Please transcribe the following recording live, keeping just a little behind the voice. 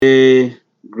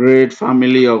Great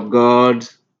family of God,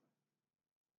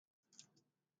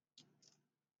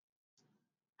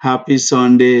 happy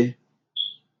Sunday.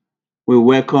 We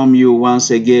welcome you once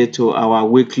again to our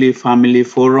weekly family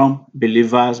forum,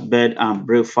 Believers Bed and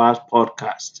Breakfast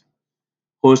podcast,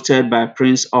 hosted by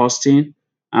Prince Austin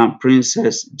and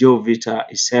Princess Jovita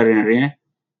Iserinrie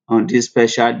on this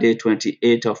special day,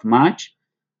 28th of March,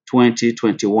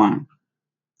 2021.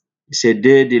 It's a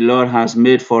day the Lord has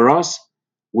made for us.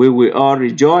 We will all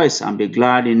rejoice and be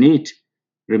glad in it.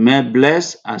 Remain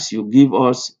blessed as you give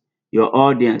us your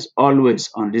audience always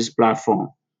on this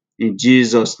platform. In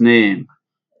Jesus' name,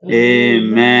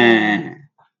 amen.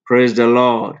 Praise the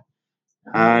Lord.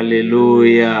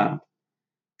 Hallelujah.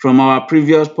 From our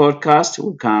previous podcast,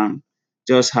 we can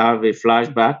just have a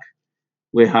flashback.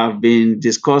 We have been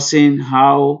discussing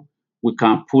how we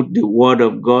can put the word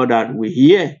of God that we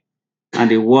hear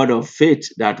and the word of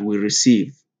faith that we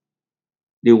receive.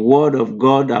 The word of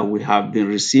God that we have been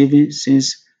receiving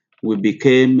since we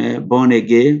became born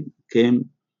again,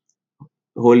 became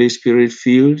Holy Spirit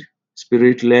filled,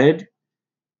 Spirit led,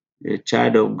 a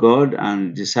child of God,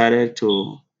 and decided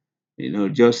to,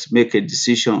 just make a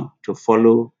decision to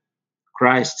follow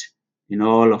Christ in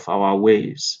all of our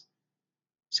ways.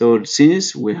 So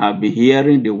since we have been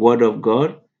hearing the word of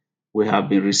God, we have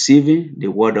been receiving the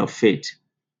word of faith.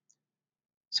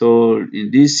 So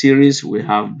in this series, we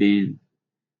have been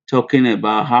talking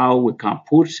about how we can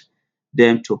put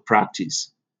them to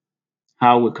practice,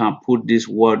 how we can put this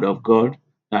word of God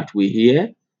that we hear,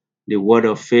 the word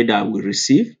of faith that we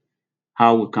receive,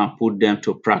 how we can put them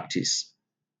to practice.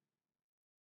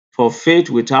 For faith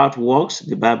without works,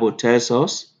 the Bible tells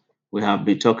us, we have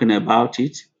been talking about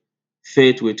it,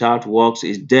 faith without works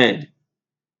is dead.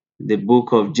 The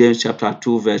book of James chapter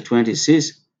 2 verse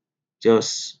 26,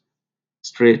 just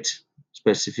straight,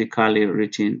 specifically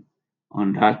written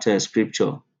on that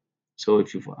scripture. So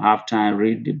if you have time,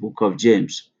 read the book of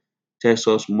James. It tells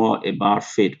us more about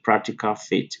faith, practical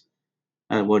faith.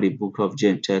 That's what the book of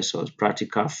James tells us,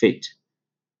 practical faith.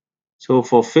 So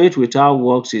for faith without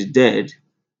works is dead.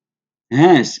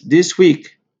 Hence, this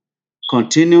week,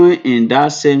 continuing in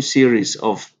that same series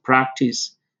of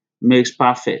practice makes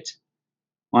perfect.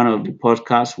 One of the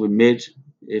podcasts we made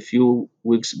a few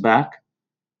weeks back,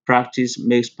 practice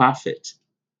makes perfect.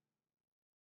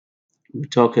 We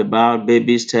talk about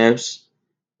baby steps.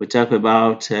 We talk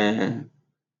about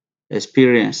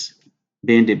experience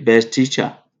being the best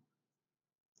teacher.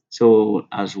 So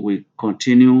as we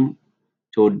continue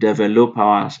to develop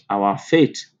our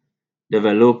faith,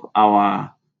 develop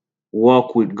our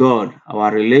walk with God,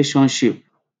 our relationship,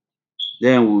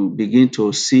 then we begin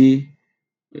to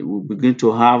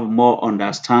have more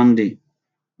understanding,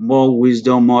 more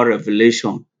wisdom, more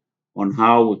revelation on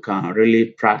how we can really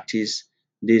practice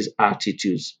these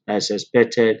attitudes as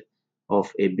expected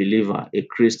of a believer, a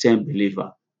Christian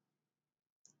believer.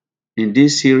 In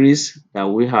this series that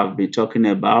we have been talking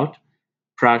about,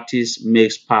 practice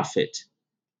makes perfect.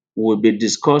 We'll be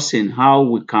discussing how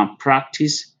we can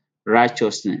practice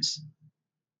righteousness,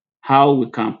 how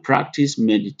we can practice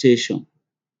meditation,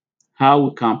 how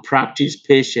we can practice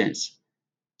patience,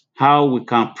 how we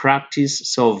can practice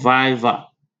survival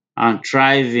and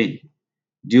thriving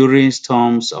during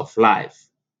storms of life.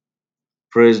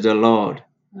 Praise the Lord.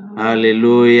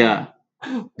 Hallelujah.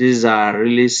 These are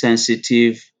really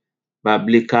sensitive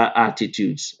biblical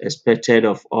attitudes expected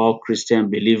of all Christian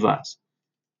believers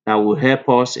that will help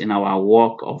us in our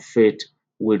walk of faith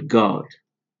with God.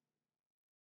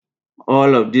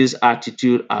 All of these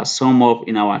attitudes are summed up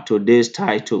in our today's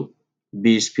title,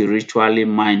 Be Spiritually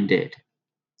Minded.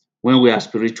 When we are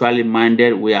spiritually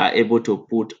minded, we are able to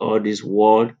put all this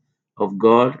word of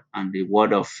God and the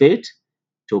word of faith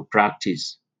to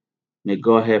practice. May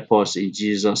God help us in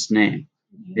Jesus' name.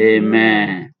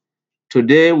 Amen.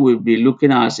 Today we'll be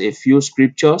looking at a few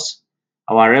scriptures.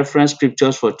 Our reference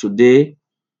scriptures for today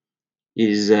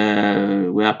is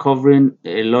we are covering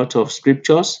a lot of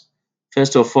scriptures.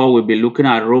 First of all, we'll be looking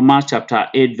at Romans chapter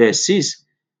 8, verse 6,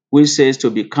 which says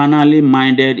to be carnally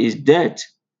minded is death,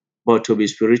 but to be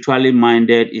spiritually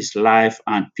minded is life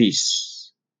and peace.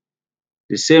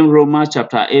 The same Romans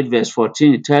chapter 8, verse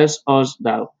 14 tells us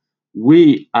that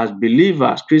we as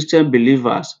believers, Christian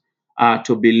believers, are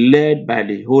to be led by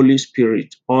the Holy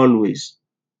Spirit always.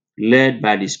 Led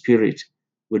by the Spirit.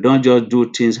 We don't just do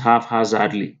things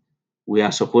haphazardly. We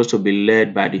are supposed to be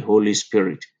led by the Holy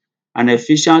Spirit. And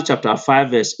Ephesians chapter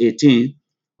 5 verse 18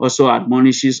 also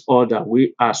admonishes us that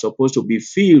we are supposed to be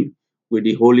filled with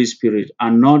the Holy Spirit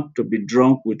and not to be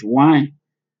drunk with wine,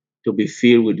 to be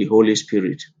filled with the Holy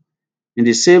Spirit. In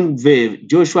the same vein,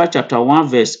 Joshua chapter 1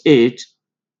 verse 8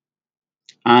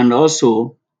 and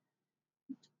also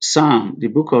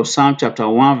The book of Psalm chapter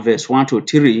 1 verse 1 to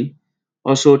 3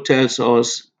 also tells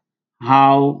us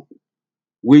how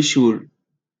we should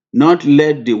not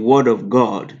let the word of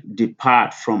God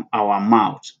depart from our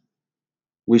mouth.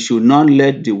 We should not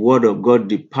let the word of God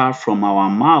depart from our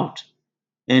mouth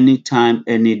anytime,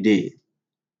 any day,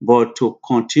 but to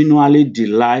continually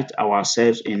delight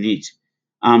ourselves in it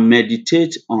and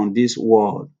meditate on this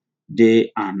word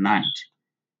day and night.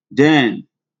 Then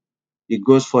it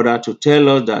goes further to tell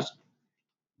us that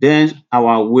then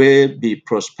our way be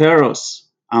prosperous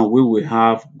and we will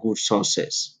have good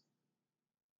success.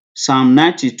 Psalm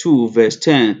 92 verse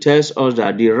 10 tells us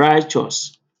that the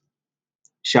righteous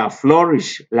shall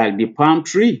flourish like the palm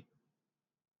tree,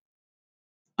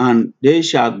 and they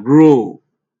shall grow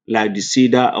like the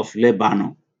cedar of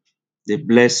Lebanon. The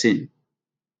blessing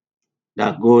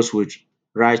that goes with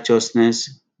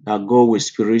righteousness, that go with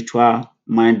spiritual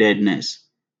mindedness.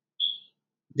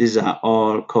 These are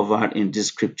all covered in these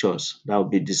scriptures that we'll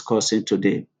be discussing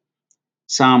today.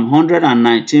 Psalm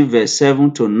 119 verse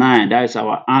 7 to 9, that is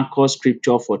our anchor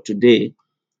scripture for today,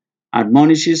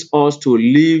 admonishes us to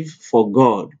live for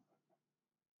God,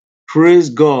 praise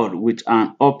God with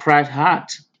an upright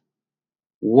heart,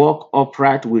 walk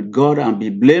upright with God and be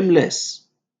blameless,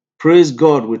 praise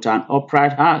God with an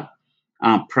upright heart,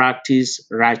 and practice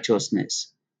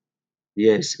righteousness.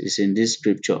 Yes, it's in this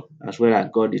scripture. That's where I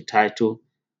got the title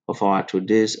of our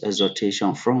today's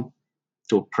exhortation from,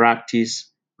 to practice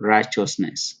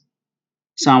righteousness.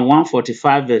 Psalm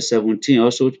 145 verse 17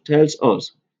 also tells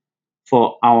us,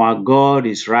 for our God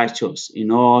is righteous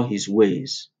in all his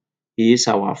ways. He is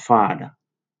our Father.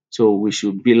 So we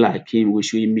should be like him. We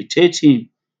should imitate him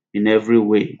in every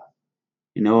way,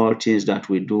 in all things that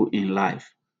we do in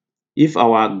life. If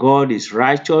our God is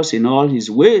righteous in all his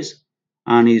ways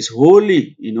and is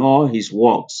holy in all his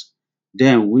works,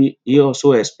 then he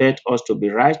also expects us to be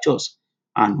righteous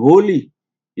and holy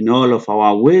in all of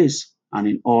our ways and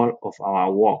in all of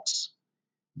our works.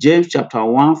 James chapter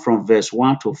 1 from verse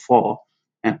 1 to 4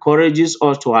 encourages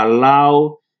us to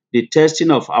allow the testing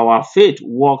of our faith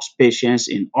works patience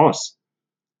in us,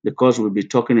 because we'll be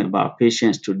talking about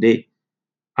patience today,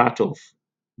 part of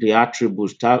the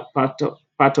attributes, part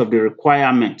of the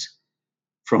requirement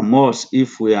from us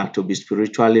if we are to be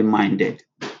spiritually minded.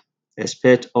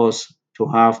 Expect us to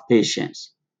have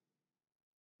patience.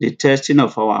 The testing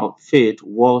of our faith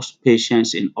works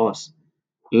patience in us,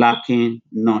 lacking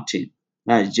nothing.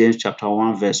 That is James chapter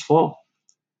 1 verse 4.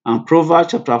 And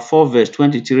Proverbs chapter 4 verse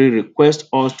 23 requests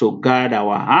us to guard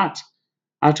our heart.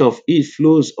 Out of it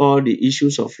flows all the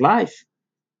issues of life.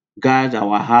 Guard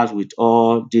our heart with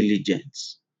all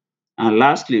diligence. And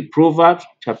lastly, Proverbs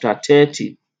chapter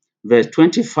 30 verse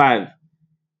 25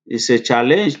 is a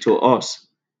challenge to us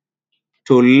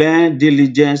to learn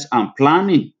diligence and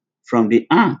planning from the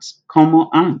ants, common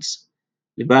ants.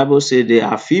 The Bible says they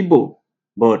are feeble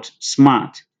but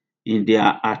smart in their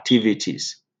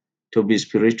activities. To be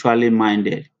spiritually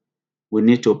minded, we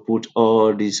need to put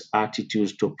all these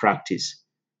attitudes to practice.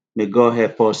 May God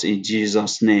help us in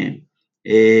Jesus' name.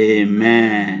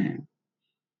 Amen.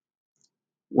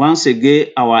 Once again,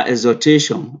 our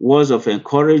exhortation, words of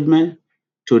encouragement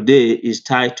today is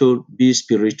titled, Be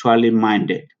Spiritually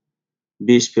Minded.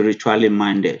 Be spiritually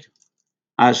minded.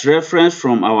 As reference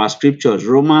from our scriptures,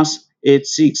 Romans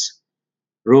 8:6,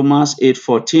 Romans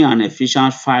 8:14, and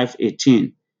Ephesians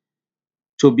 5:18.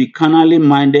 To be carnally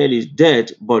minded is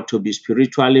death, but to be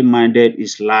spiritually minded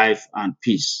is life and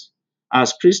peace.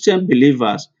 As Christian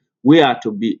believers, we are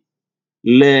to be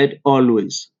led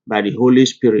always by the Holy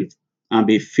Spirit and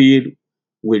be filled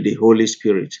with the Holy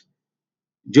Spirit.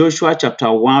 Joshua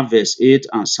chapter 1 verse 8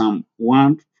 and Psalm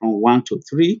 1 from 1 to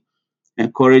 3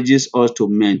 encourages us to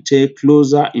maintain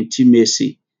closer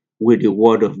intimacy with the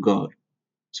Word of God.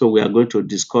 So we are going to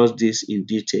discuss this in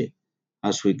detail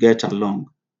as we get along.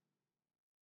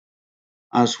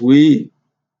 As we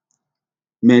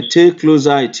maintain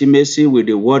closer intimacy with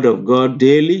the Word of God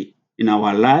daily in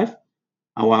our life,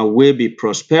 our way be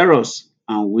prosperous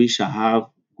and we shall have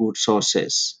good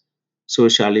success. So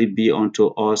shall it be unto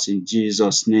us in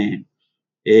Jesus' name.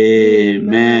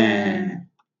 Amen.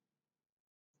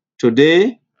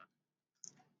 Today,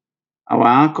 our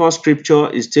anchor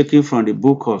scripture is taken from the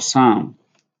book of Psalm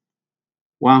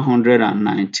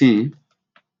 119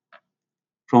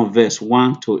 from verse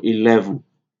 1 to 11,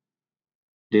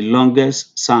 the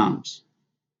longest Psalms.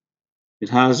 It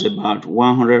has about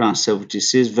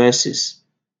 176 verses.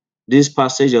 This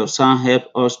passage of Psalm helps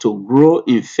us to grow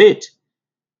in faith,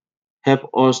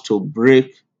 help us to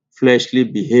break fleshly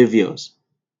behaviors,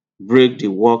 break the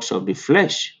works of the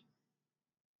flesh,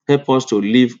 help us to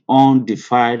live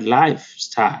undefiled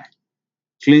lifestyle,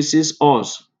 cleanses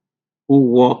us who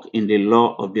walk in the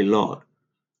law of the Lord,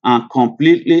 and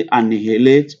completely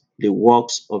annihilate the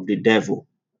works of the devil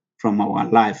from our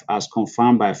life, as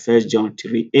confirmed by 1 John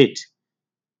 3:8.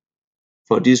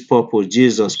 For this purpose,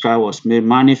 Jesus Christ was made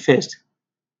manifest,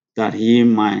 that he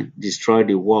might destroy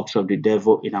the works of the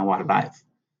devil in our life.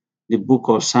 The book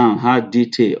of Psalms has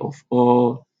detail of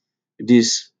all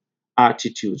these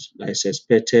attitudes that is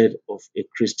expected of a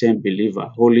Christian believer,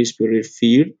 Holy Spirit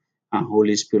filled and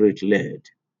Holy Spirit led.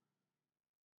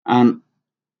 And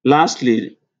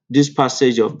lastly, this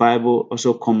passage of Bible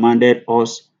also commanded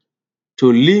us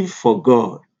to live for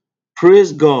God,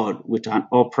 praise God with an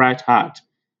upright heart,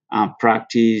 and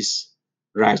practice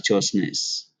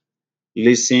righteousness.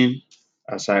 Listen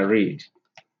as I read.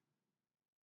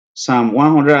 Psalm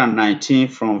 119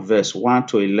 from verse 1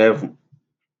 to 11.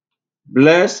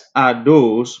 Blessed are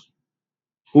those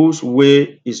whose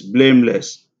way is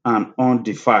blameless and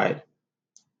undefiled,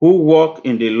 who walk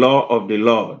in the law of the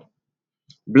Lord.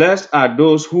 Blessed are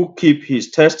those who keep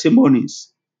his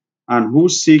testimonies and who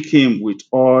seek him with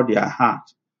all their heart.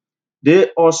 They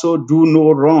also do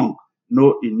no wrong,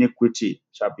 no iniquity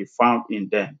shall be found in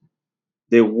them.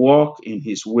 They walk in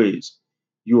his ways.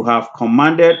 You have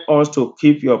commanded us to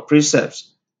keep your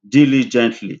precepts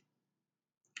diligently.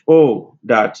 Oh,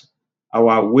 that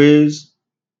our ways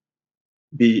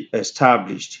be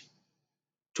established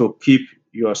to keep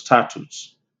your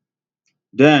statutes.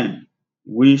 Then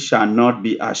we shall not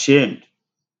be ashamed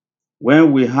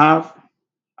when we have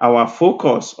our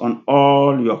focus on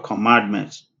all your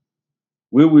commandments.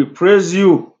 We will praise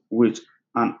you with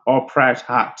an upright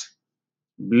heart,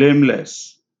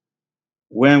 blameless,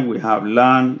 when we have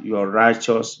learned your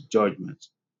righteous judgment.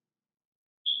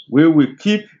 We will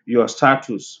keep your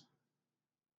statutes.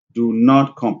 Do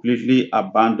not completely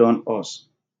abandon us.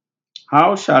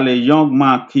 How shall a young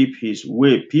man keep his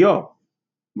way pure?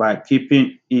 By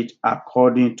keeping it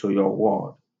according to your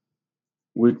word.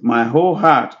 With my whole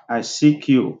heart I seek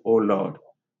you, O Lord.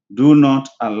 Do not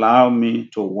allow me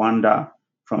to wander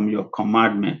from your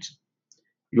commandment.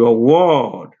 Your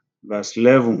word, verse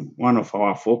 11, one of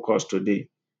our focus today.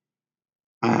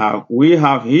 We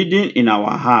have hidden in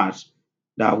our hearts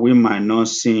that we might not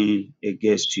sin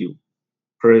against you.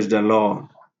 Praise the Lord.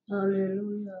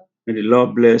 Hallelujah. May the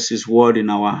Lord bless his word in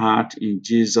our heart in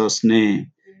Jesus'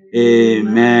 name.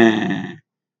 Amen.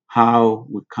 How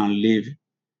we can live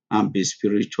and be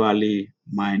spiritually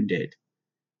minded.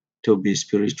 To be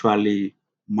spiritually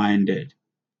minded.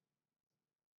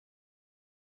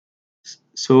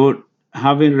 So,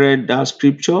 having read that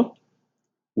scripture,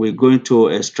 we're going to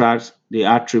extract the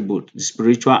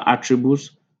spiritual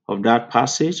attributes of that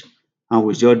passage, and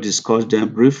we just discuss them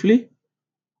briefly,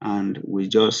 and we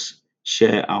just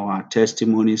share our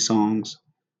testimony songs,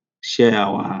 share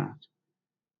our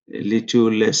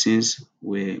little lessons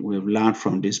we've learned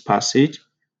from this passage,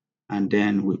 and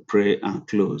then we pray and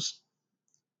close.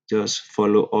 Just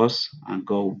follow us, and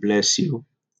God will bless you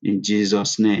in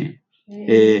Jesus' name.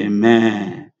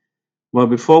 Amen. But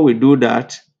before we do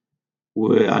that,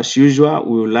 as usual,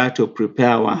 we would like to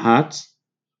prepare our hearts,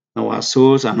 our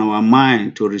souls, and our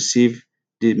mind to receive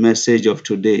the message of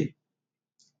today.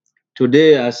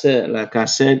 Today, like I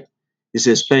said, is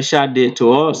a special day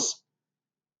to us.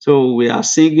 So we are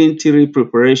singing three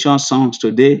preparation songs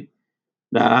today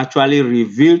that actually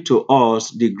reveal to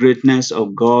us the greatness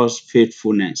of God's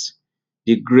faithfulness.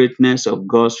 The greatness of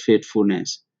God's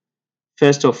faithfulness.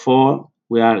 First of all,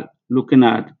 we are looking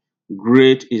at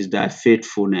Great is Thy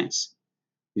Faithfulness.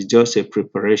 It's just a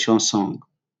preparation song.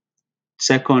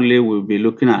 Secondly, we'll be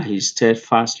looking at His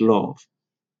steadfast love.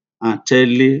 And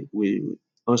thirdly, we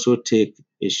also take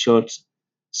a short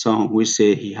song which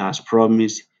say He has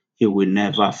promised He will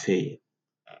never fail.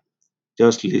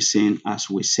 Just listen as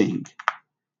we sing.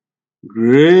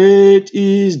 Great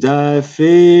is thy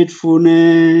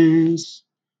faithfulness.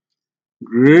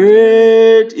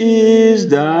 Great is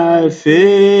thy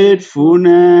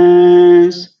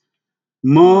faithfulness.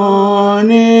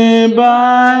 Morning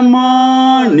by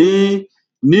morning,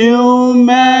 new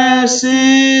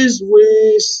mercies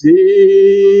we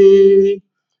see.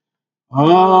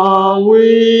 All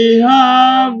we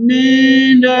have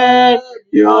needed,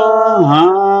 your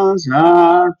hands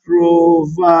have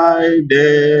provided.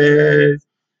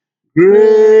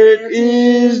 Great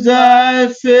is thy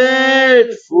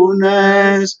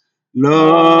faithfulness,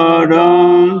 Lord,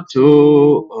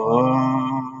 unto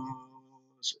us.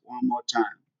 One more time.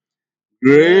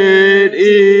 Great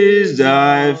is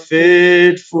thy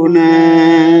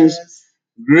faithfulness.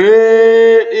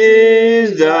 Great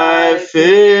is thy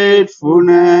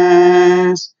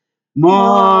faithfulness.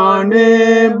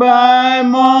 Morning by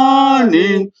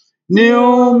morning,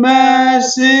 new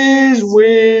mercies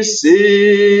we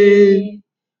see.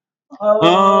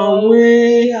 All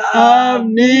we have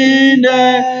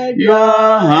needed,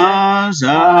 your hands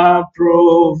have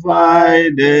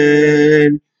provided.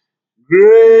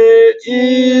 Great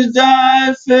is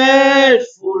thy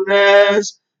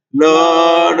faithfulness,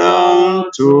 Lord,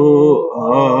 unto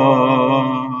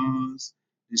us.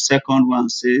 The second one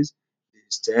says, the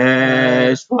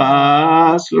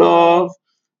steadfast love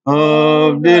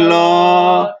of the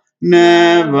Lord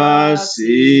never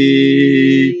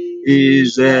ceases.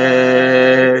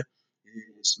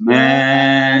 His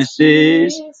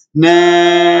mercies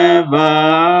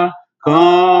never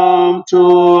come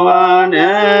to an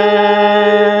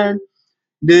end.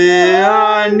 They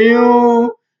are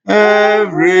new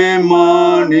every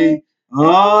morning,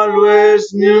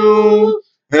 always new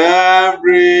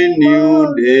every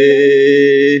new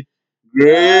day.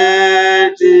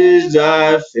 Great is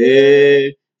thy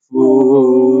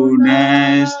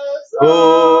faithfulness,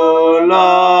 O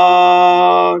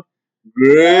Lord.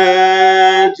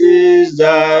 Great is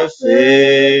thy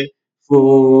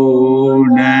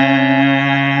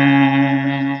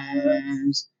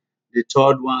faithfulness. The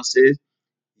third one says,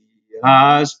 he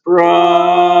has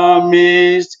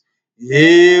promised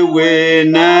he will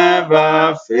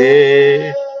never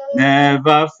fail,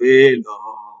 never fail.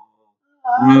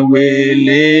 We will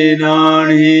lean on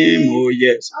him, oh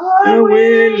yes, we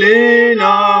will lean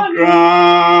on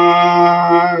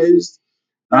Christ.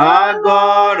 Our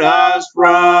God has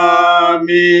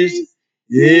promised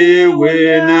he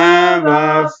will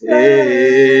never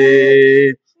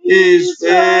fail. His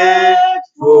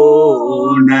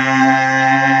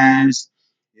faithfulness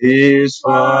is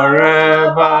forevermore.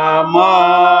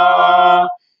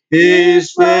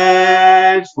 His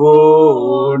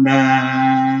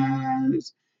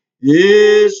faithfulness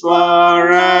is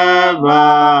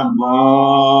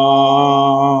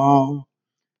forevermore.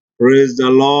 Praise the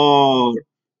Lord.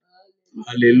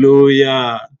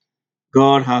 Hallelujah.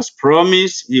 God has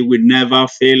promised he will never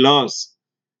fail us.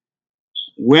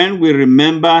 When we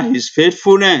remember his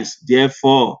faithfulness,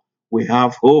 therefore, we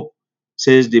have hope,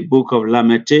 says the book of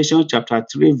Lamentation, chapter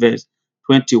 3, verse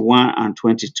 21 and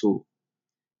 22.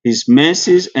 His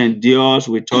mercies endures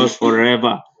with us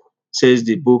forever, says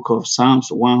the book of Psalms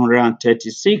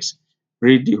 136.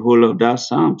 Read the whole of that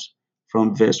Psalms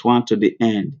from verse 1 to the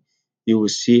end. You will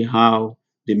see how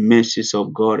the mercies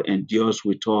of God endures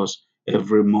with us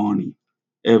every morning,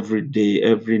 every day,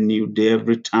 every new day,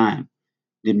 every time.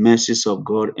 The mercies of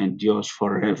God endures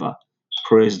forever.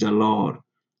 Praise the Lord.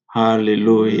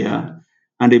 Hallelujah.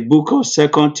 And the book of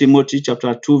 2 Timothy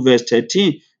chapter 2 verse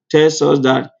 13 tells us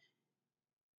that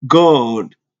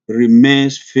God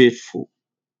remains faithful.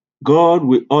 God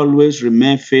will always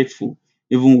remain faithful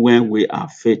even when we are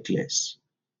faithless.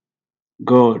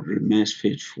 God remains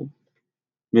faithful.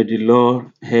 May the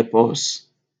Lord help us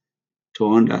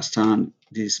to understand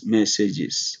these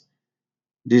messages,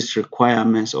 these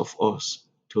requirements of us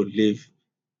to live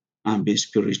and be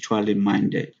spiritually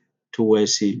minded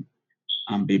towards Him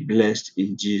and be blessed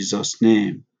in Jesus'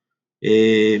 name.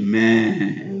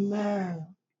 Amen. Amen.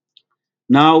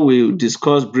 Now we'll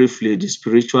discuss briefly the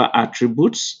spiritual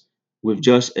attributes we've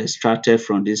just extracted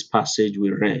from this passage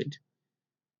we read.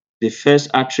 The first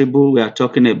attribute we are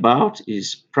talking about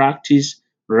is practice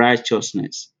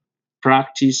righteousness.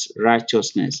 Practice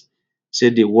righteousness. Say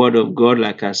the word of God,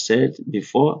 like I said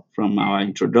before from our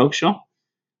introduction,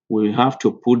 we have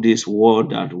to put this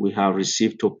word that we have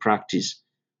received to practice.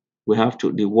 We have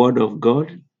to, the word of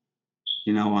God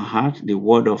in our heart, the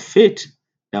word of faith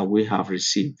that we have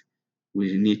received.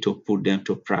 We need to put them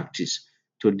to practice.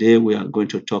 Today we are going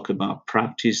to talk about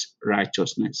practice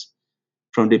righteousness.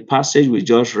 From the passage we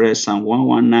just read, Psalm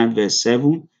 119, verse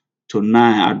 7 to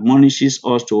 9, admonishes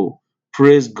us to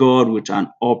praise God with an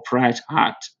upright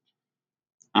heart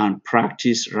and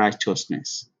practice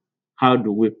righteousness. How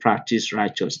do we practice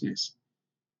righteousness?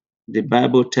 The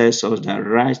Bible tells us that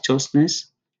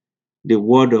righteousness, the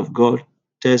word of God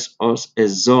tells us,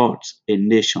 exalts a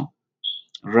nation.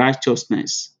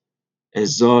 Righteousness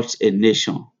exalts a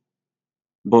nation,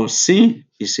 but sin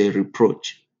is a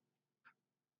reproach.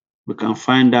 We can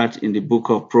find that in the book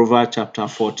of Proverbs chapter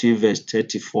 14 verse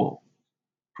 34.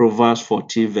 Proverbs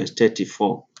 14 verse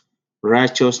 34.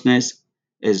 Righteousness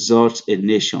exalts a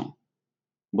nation,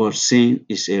 but sin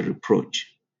is a reproach.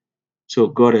 So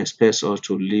God expects us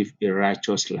to live a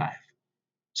righteous life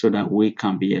so that we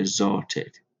can be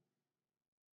exalted.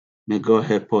 May God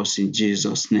help us in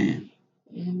Jesus' name.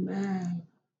 Amen.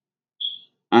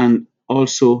 And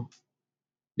also,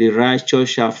 the righteous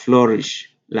shall flourish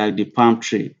like the palm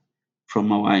tree.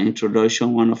 From our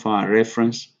introduction, one of our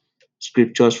reference,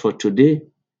 scriptures for today.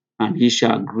 And he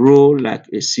shall grow like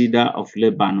a cedar of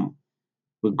Lebanon.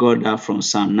 We got that from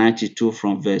Psalm 92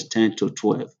 from verse 10 to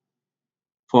 12.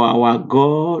 For our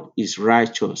God is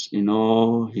righteous in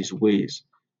all his ways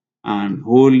and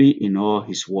holy in all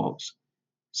his works,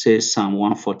 says Psalm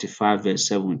 145 verse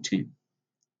 17.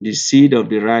 The seed of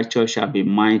the righteous shall be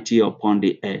mighty upon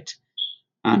the earth,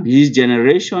 and his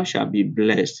generation shall be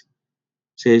blessed,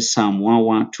 says Psalm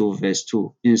 112 verse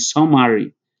 2. In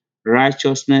summary,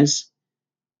 righteousness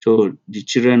to the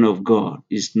children of God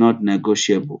is not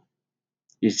negotiable.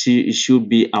 It should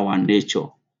be our nature,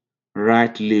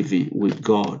 right living with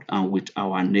God and with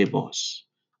our neighbors.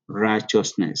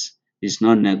 Righteousness is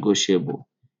not negotiable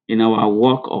in our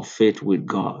walk of faith with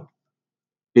God,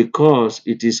 because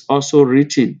it is also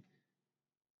written,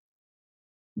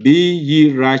 "Be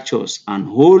ye righteous and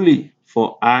holy,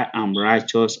 for I am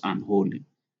righteous and holy,"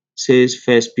 says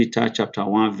First Peter chapter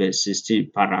 1 verse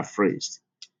 16, paraphrased.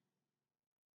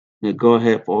 May God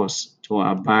help us to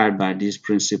abide by these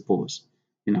principles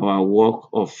in our walk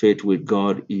of faith with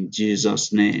God in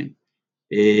Jesus' name.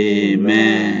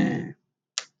 Amen.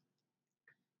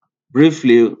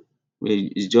 Briefly,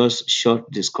 it's just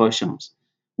short discussions.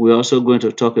 We're also going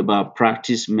to talk about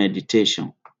practice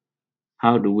meditation.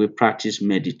 How do we practice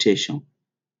meditation?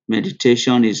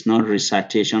 Meditation is not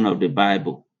recitation of the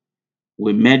Bible.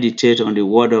 We meditate on the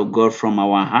Word of God from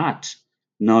our heart,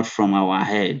 not from our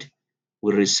head.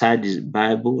 We recite the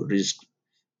Bible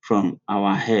from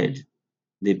our head,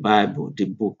 the Bible, the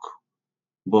book.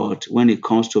 But when it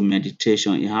comes to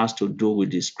meditation, it has to do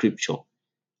with the scripture,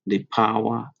 the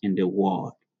power in the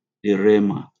Word, the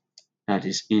Rhema that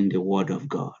is in the Word of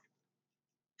God.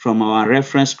 From our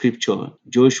reference scripture,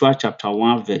 Joshua chapter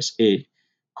 1 verse 8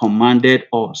 commanded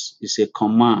us, it's a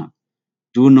command,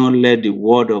 do not let the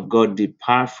word of God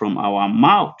depart from our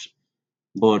mouth,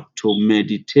 but to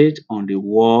meditate on the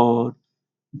word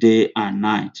day and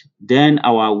night. Then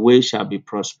our way shall be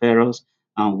prosperous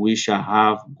and we shall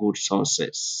have good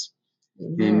success.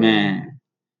 Amen.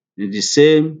 The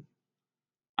same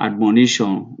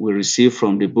admonition we receive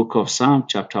from the book of Psalm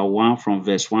chapter 1 from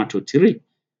verse 1 to 3,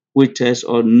 which tells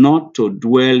us not to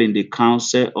dwell in the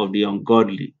counsel of the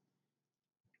ungodly,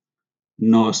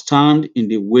 nor stand in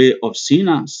the way of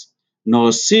sinners,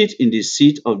 nor sit in the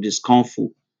seat of the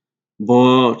scornful,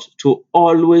 but to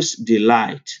always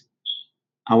delight.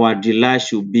 Our delight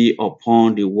should be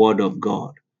upon the word of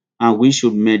God, and we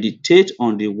should meditate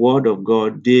on the word of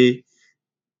God day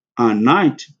and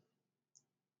night.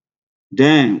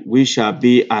 Then we shall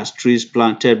be as trees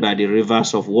planted by the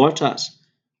rivers of waters,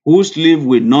 whose leaf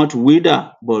will not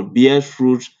wither, but bear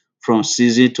fruit from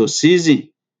season to season.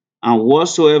 And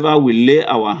whatsoever we lay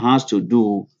our hands to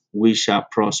do, we shall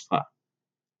prosper.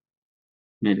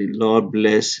 May the Lord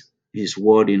bless his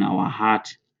word in our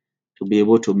heart to be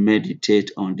able to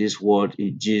meditate on this word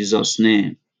in Jesus'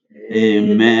 name.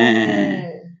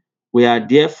 Amen. We are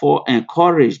therefore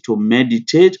encouraged to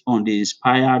meditate on the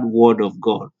inspired word of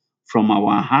God from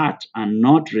our heart and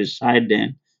not recite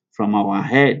them from our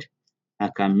head,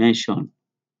 like I mentioned.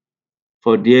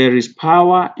 For there is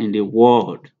power in the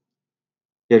word.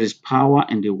 There is power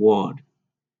in the word.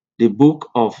 The book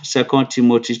of 2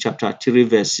 Timothy chapter 3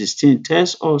 verse 16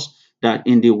 tells us that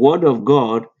in the word of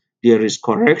God there is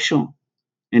correction.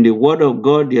 In the word of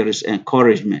God there is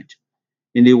encouragement.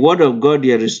 In the word of God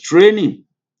there is training.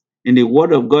 In the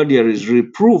word of God there is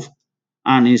reproof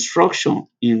and instruction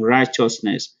in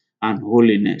righteousness and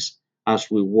holiness as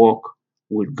we walk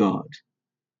with God.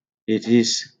 It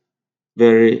is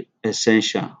very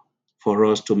essential for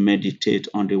us to meditate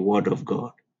on the word of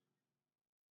God.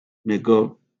 May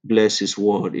God bless his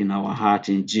word in our heart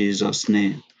in Jesus'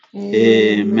 name.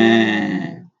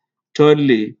 Amen.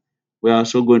 Thirdly, we're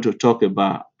also going to talk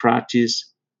about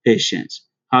practice patience.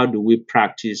 How do we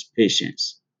practice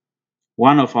patience?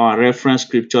 One of our reference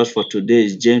scriptures for today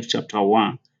is James chapter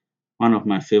 1, one of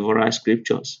my favorite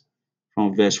scriptures,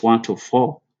 from verse 1 to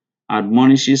 4,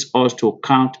 admonishes us to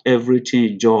count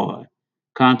everything joy,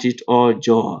 count it all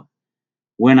joy.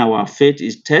 When our faith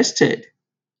is tested,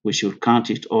 we should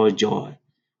count it all joy.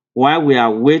 While we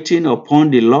are waiting upon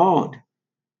the Lord,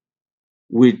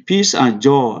 with peace and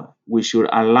joy, we should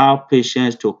allow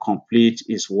patience to complete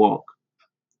its work.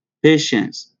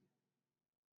 Patience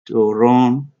to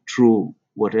run through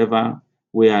whatever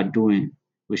we are doing.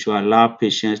 We should allow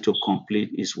patience to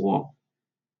complete its work.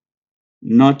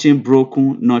 Nothing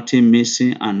broken, nothing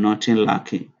missing, and nothing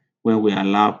lacking when we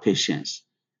allow patience.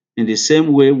 In the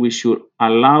same way, we should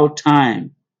allow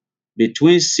time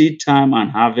between seed time and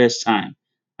harvest time,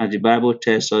 as the Bible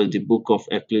tells us in the book of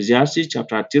Ecclesiastes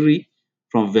chapter 3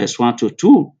 from verse 1 to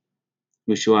 2.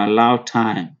 We should allow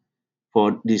time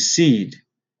for the seed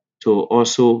to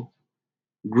also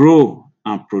grow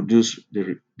and produce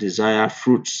the desired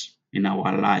fruits in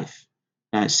our life.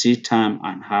 That's seed time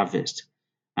and harvest.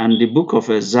 And the book of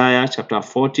Isaiah, chapter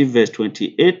 40, verse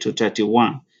 28 to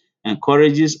 31,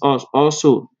 encourages us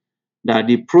also that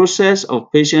the process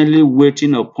of patiently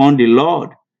waiting upon the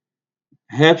Lord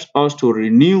helps us to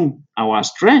renews our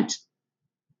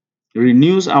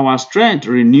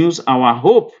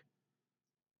hope.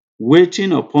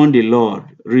 Waiting upon the Lord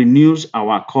renews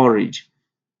our courage,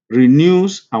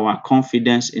 renews our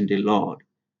confidence in the Lord.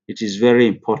 It is very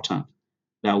important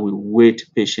that we wait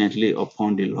patiently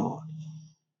upon the Lord.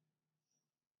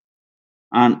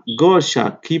 And God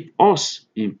shall keep us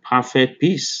in perfect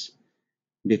peace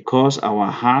because our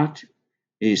heart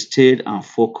is stayed and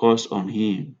focused on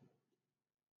Him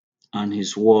and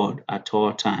His word at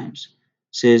all times,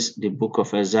 says the book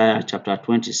of Isaiah, chapter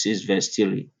 26, verse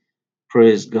 3.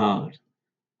 Praise God.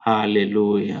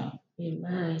 Hallelujah.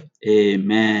 Amen.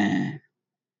 Amen.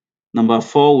 Number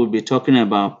 4, we'll be talking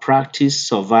about practice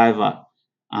survival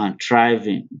and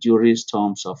thriving during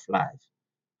storms of life.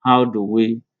 How do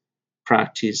we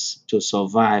practice to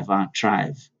survive and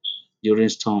thrive during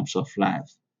storms of life,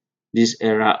 this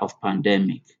era of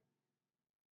pandemic?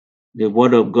 The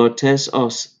word of God tells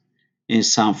us in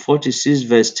Psalm 46,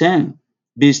 verse 10,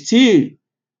 be still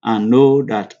and know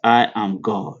that I am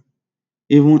God.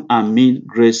 Even amid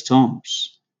great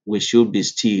storms, we should be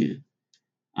still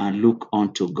and look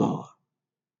unto God.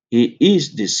 He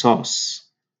is the source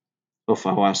of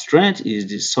our strength, He is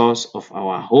the source of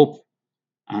our hope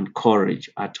and courage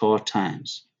at all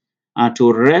times. And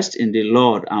to rest in the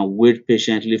Lord and wait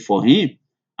patiently for Him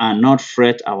and not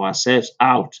fret ourselves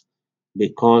out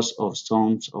because of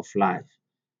storms of life,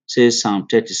 says Psalm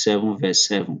 37, verse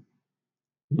 7.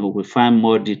 We find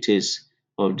more details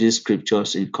of these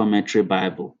scriptures in Commentary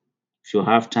Bible. If you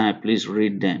have time, please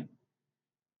read them.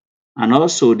 And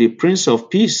also the Prince of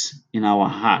Peace in our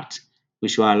heart,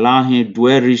 which will allow Him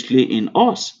dwell richly in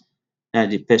us, that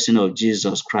the person of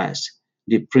Jesus Christ,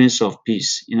 the Prince of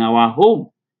Peace in our home,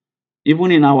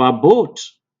 even in our boat,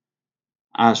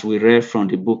 as we read from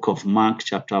the book of Mark,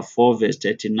 chapter 4, verse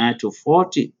 39 to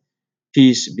 40.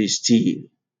 Peace be still,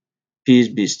 peace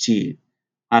be still.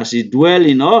 As He dwells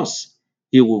in us,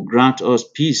 He will grant us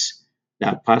peace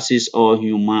that passes all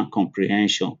human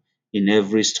comprehension in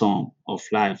every storm of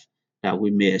life that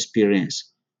we may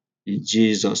experience. In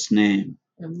Jesus' name,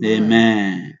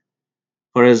 amen.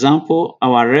 For example,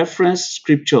 our reference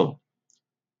scripture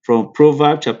from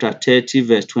Proverbs chapter 30,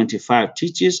 verse 25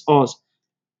 teaches us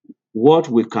what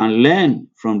we can learn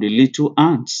from the little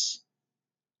ants.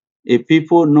 A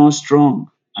people not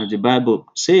strong, as the Bible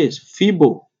says,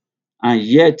 feeble, and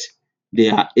yet they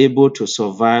are able to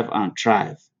survive and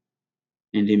thrive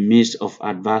in the midst of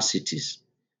adversities.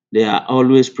 They are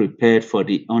always prepared for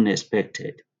the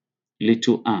unexpected.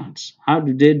 Little ants. How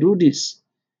do they do this?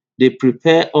 They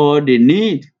prepare all they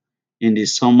need in the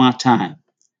summertime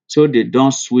so they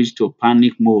don't switch to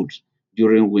panic mode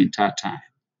during winter time.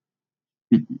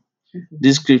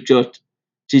 This scripture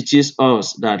teaches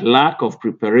us that lack of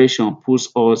preparation puts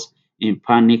us in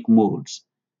panic modes.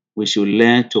 We should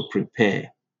learn to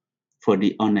prepare for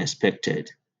the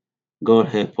unexpected. God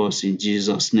help us in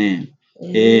Jesus' name.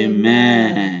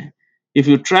 Amen. If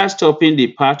you try stopping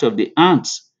the path of the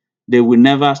ants, they will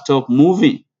never stop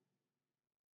moving.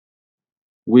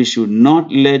 We should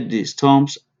not let the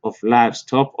storms of life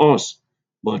stop us,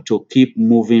 but to keep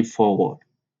moving forward,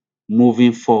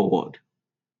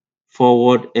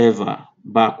 forward ever,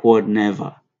 backward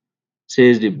never,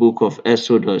 says the book of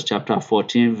Exodus, chapter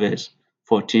 14, verse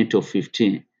 14 to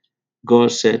 15.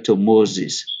 God said to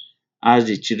Moses, ask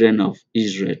the children of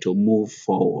Israel to move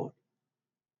forward.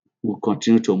 We'll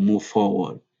continue to move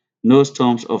forward. No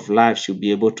storms of life should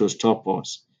be able to stop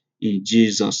us. In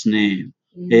Jesus' name,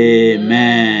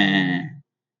 amen.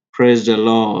 Praise the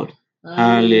Lord.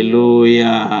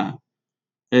 Hallelujah.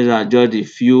 These are just a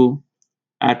few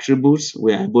attributes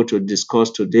we are able to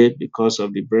discuss today because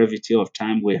of the brevity of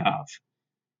time we have.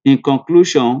 In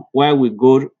conclusion, while we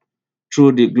go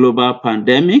through the global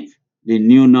pandemic, the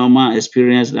new normal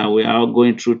experience that we are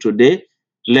going through today,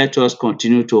 let us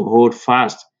continue to hold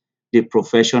fast the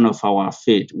profession of our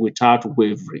faith without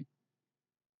wavering,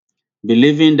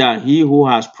 believing that He who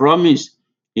has promised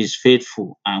is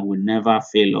faithful and will never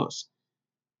fail us.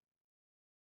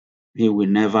 He will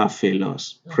never fail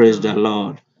us. Praise the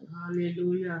Lord.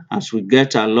 Hallelujah. As we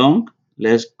get along,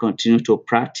 let's continue to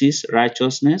practice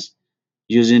righteousness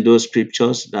using those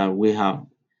scriptures that we have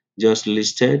just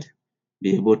listed,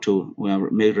 we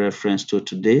have made reference to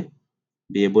today,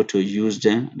 be able to use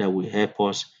them that will help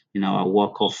us in our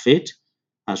walk of faith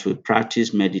as we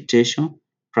practice meditation,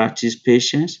 practice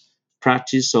patience,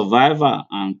 practice survival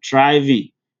and thriving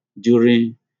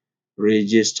during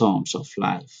raging storms of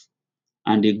life.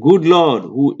 And the good Lord,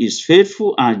 who is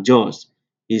faithful and just,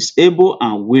 is able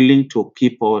and willing to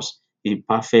keep us in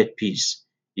perfect peace.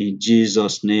 In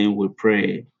Jesus' name we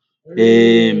pray.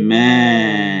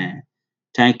 Amen.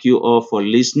 Thank you all for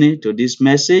listening to this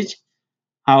message.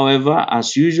 However,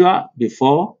 as usual,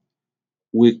 before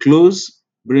we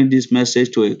bring this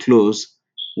message to a close,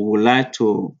 we would like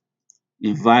to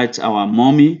invite our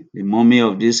mommy, the mommy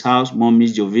of this house, Mommy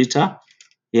Jovita.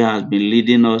 He has been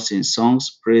leading us in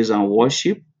songs, praise, and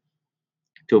worship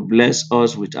to bless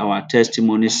us with our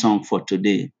testimony song for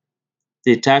today.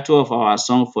 The title of our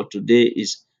song for today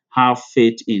is Have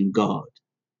Faith in God.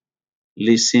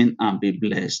 Listen and be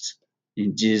blessed.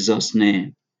 In Jesus'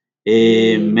 name,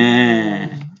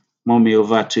 amen. Mommy,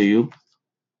 over to you.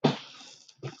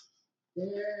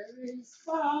 There is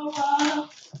power,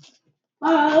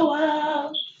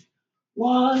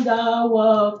 wonder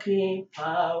working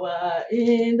power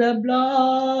in the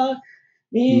blood,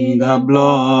 In the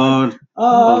blood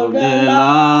of the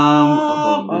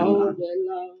Lamb, of the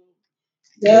Lamb.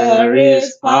 There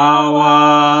is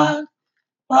power,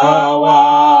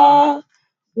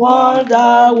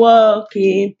 wonder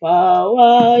working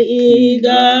power in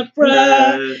the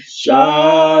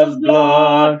precious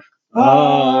blood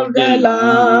of the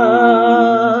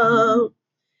Lamb.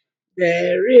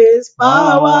 There is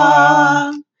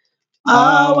power,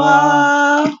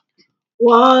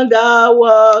 wonder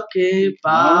working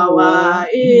power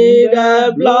in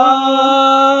the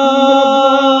blood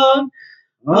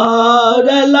of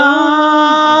the Lamb.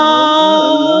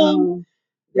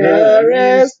 There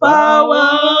is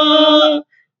power,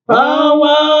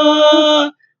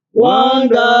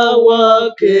 wonder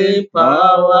working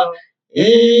power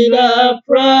in the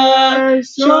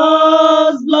precious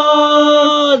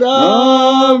blood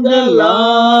of the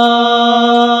Lamb.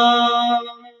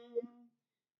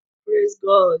 Praise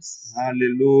God.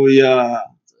 Hallelujah.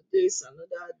 Today is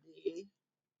another day.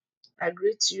 I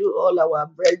greet you, all our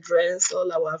brethren,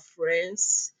 all our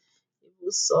friends,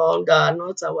 people some that are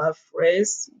not our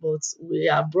friends, but we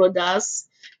are brothers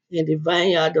in the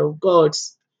vineyard of God,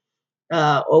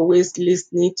 always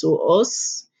listening to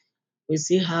us. We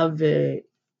still have a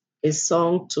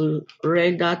song to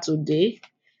render today.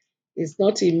 It's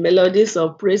not in Melodies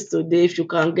of Praise today. If you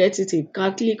can get it in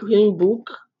Catholic hymn book,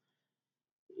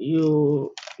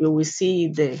 you will see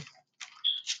it there.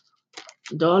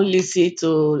 Don't listen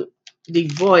to the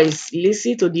voice,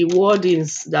 listen to the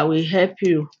wordings that will help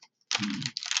you.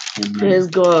 Amen. Praise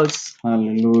God.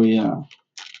 Hallelujah.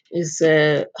 It's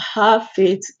have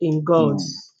faith in God.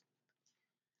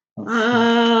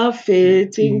 Have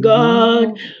faith in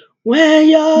God when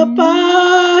your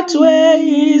pathway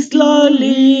is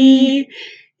lonely.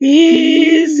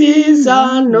 He sees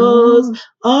and knows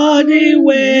all the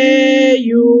way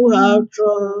you have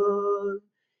trod.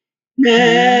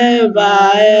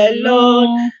 Never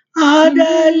alone are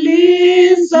the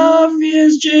least of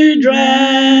his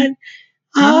children.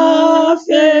 Have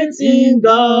faith in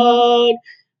God.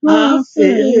 Have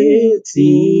faith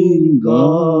in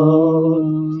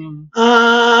God.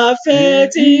 Have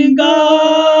faith in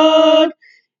God.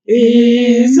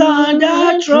 He's on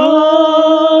the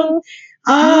throne.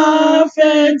 Have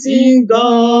faith in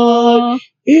God.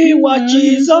 He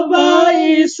watches over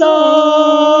his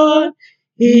son.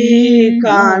 He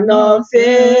cannot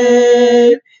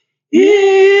fail.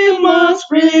 He must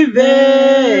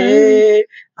prevail.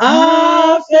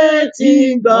 Have faith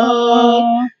in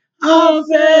God. Have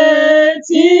faith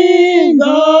in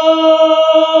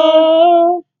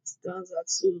God. Stanza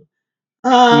 2.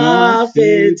 Have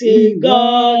faith in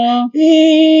God.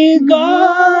 In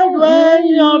God when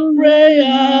your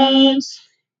prayers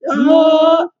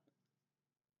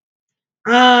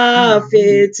have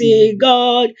faith in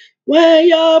God when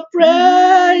your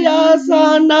prayers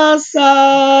are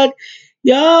answered.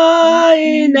 Your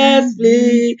earnest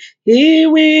plea, He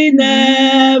will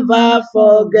never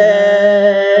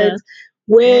forget.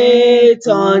 Wait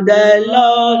on the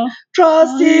Lord,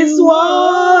 trust His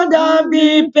word and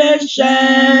be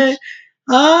patient.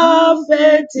 Have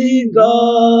faith in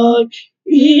God,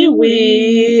 He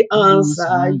will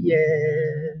answer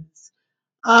yes.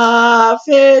 Have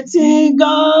faith in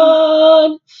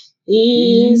God,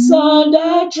 He's on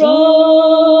the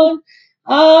throne.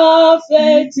 Have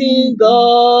faith in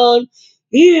God,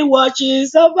 He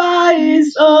watches over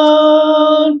His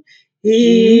own.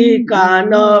 He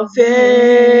cannot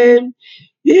fail.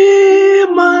 He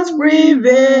must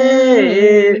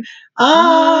prevail.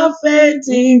 Have faith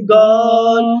in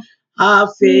God. Have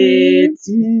faith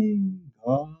in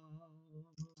God.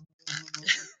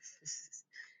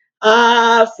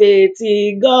 Have faith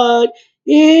in God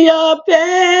in your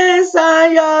pains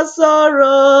and your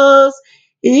sorrows.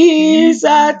 He's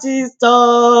at his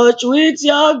touch with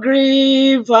your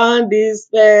grief and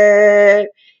despair.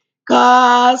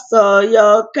 Cast all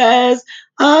your cares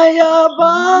and your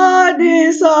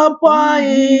bodies upon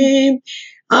him,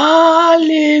 and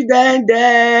leave them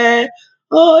there.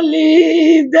 Oh,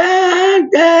 leave them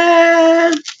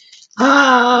there.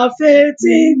 Have faith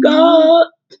in God.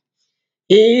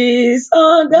 He's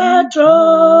on the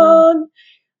throne.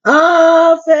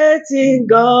 Have faith in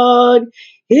God.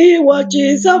 He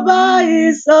watches over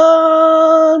his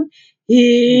son.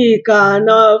 He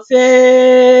cannot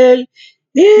fail.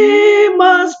 He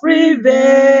must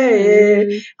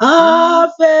prevail.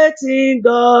 Have faith in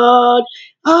God.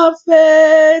 Have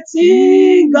faith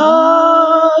in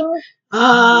God.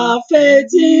 Have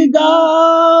faith in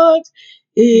God.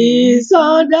 He's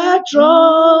on the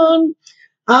throne.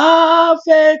 Have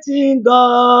faith in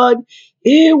God.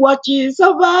 He watches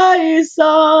over his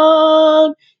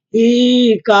son.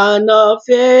 He cannot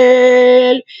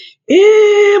fail.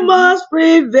 He must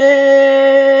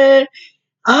prevail.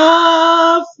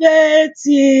 Have faith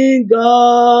in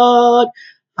God.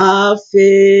 Have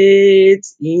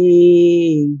faith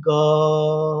in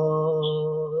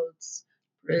God.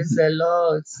 Praise the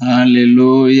Lord.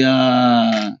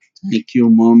 Hallelujah. Thank you,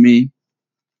 mommy.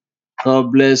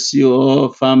 God bless you all,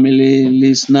 family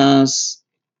listeners,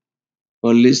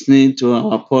 for listening to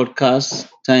our podcast.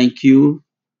 Thank you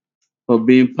for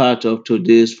being part of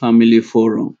today's family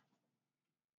forum.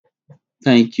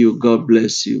 Thank you. God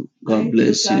bless you. God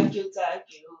bless you. Thank you. Thank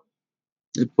you.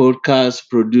 The podcast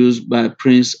produced by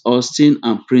Prince Austin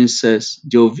and Princess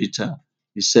Jovita,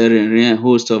 the Serene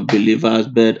host of Believers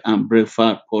Bed and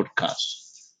Breakfast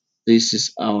podcast. This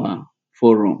is our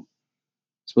forum.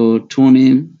 So tune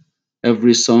in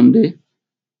every Sunday.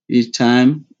 Each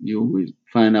time you will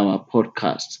find our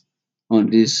podcast on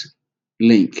this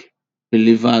link,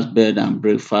 Believers Bed and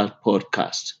Breakfast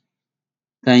podcast.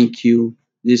 Thank you.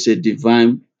 This is a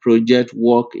divine project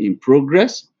work in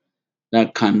progress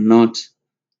that cannot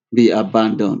be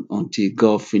abandoned until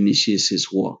God finishes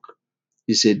his work.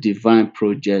 It's a divine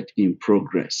project in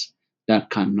progress that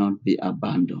cannot be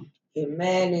abandoned.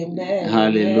 Amen. Amen.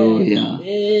 Hallelujah.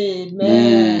 Amen.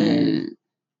 Amen.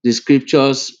 The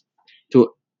scriptures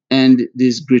to end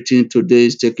this greeting today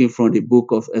is taken from the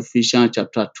book of Ephesians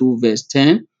chapter 2 verse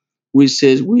 10, which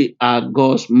says, we are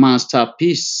God's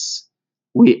masterpiece.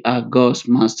 We are God's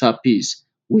masterpiece.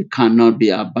 We cannot be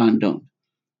abandoned.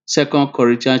 2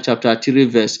 Corinthians chapter 3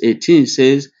 verse 18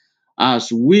 says,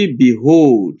 as we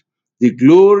behold the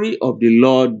glory of the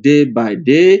Lord day by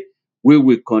day, we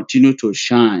will continue to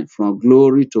shine from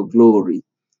glory to glory.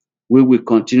 We will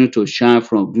continue to shine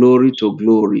from glory to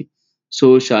glory.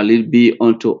 So shall it be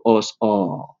unto us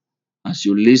all. As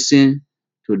you listen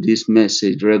to this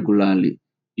message regularly,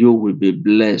 you will be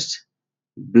blessed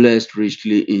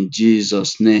richly in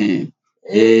Jesus' name.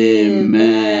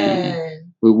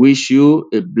 Amen. We wish you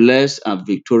a blessed and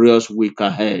victorious week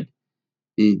ahead.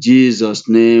 In Jesus'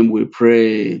 name we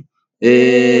pray.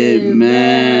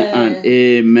 Amen and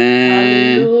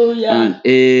amen Hallelujah. and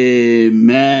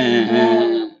amen.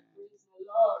 Amen. Praise the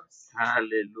Lord.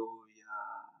 Hallelujah.